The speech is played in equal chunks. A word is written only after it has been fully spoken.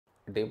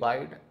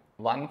Divide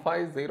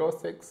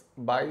 1506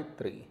 by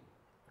 3.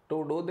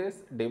 To do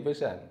this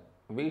division,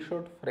 we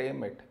should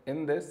frame it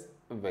in this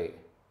way.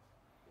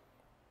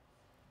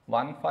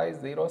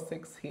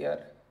 1506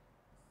 here,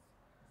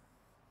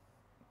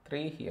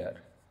 3 here.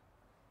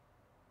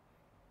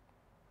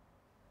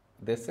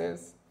 This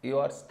is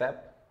your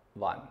step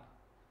 1.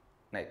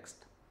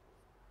 Next,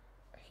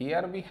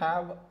 here we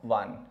have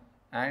 1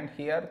 and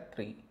here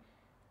 3.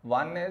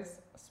 1 is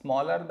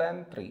smaller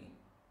than 3.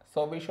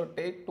 So we should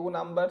take two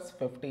numbers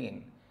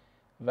 15.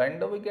 When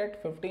do we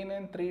get 15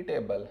 in 3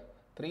 table?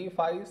 3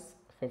 5s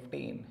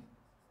 15.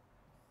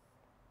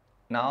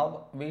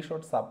 Now we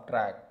should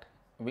subtract.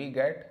 We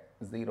get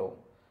 0.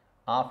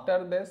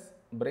 After this,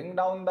 bring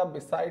down the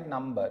beside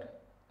number.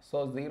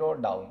 So 0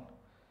 down.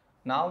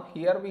 Now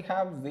here we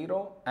have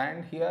 0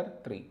 and here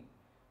 3.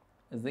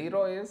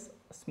 0 is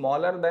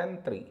smaller than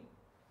 3.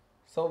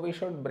 So we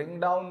should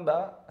bring down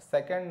the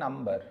second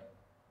number.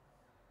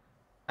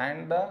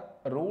 And the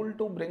rule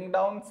to bring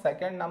down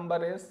second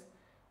number is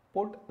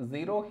put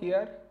 0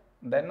 here,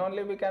 then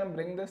only we can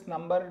bring this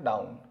number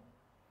down.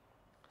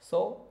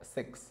 So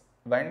 6.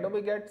 When do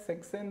we get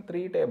 6 in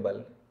 3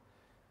 table?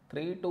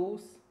 3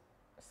 2s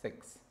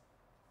 6.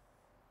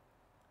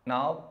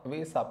 Now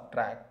we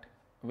subtract.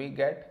 We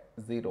get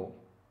 0.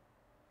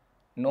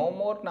 No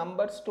more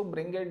numbers to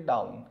bring it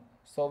down.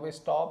 So we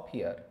stop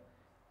here.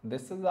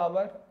 This is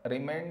our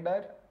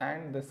remainder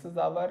and this is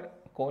our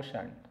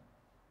quotient.